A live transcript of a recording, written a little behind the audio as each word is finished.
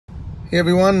Hey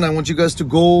everyone, I want you guys to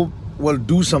go,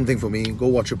 do something for me. Go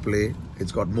watch a play.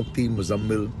 It's got Mukti,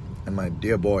 Muzammil, and my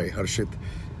dear boy, Harshit.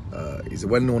 He's a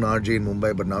well-known RJ in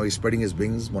Mumbai, but now he's spreading his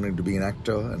wings, wanting to be an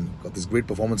actor, and got this great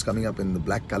performance coming up in the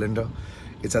Black Calendar.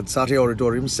 It's at Satya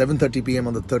Auditorium, 7:30 p.m.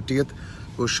 on the 30th.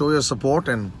 Go show your support,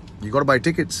 and you got to buy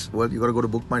tickets. Well, you got to go to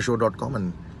bookmyshow.com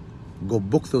and go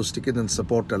book those tickets and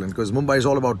support talent, because Mumbai is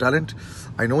all about talent.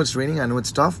 I know it's raining, I know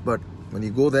it's tough, but when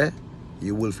you go there,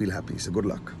 you will feel happy. So good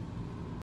luck.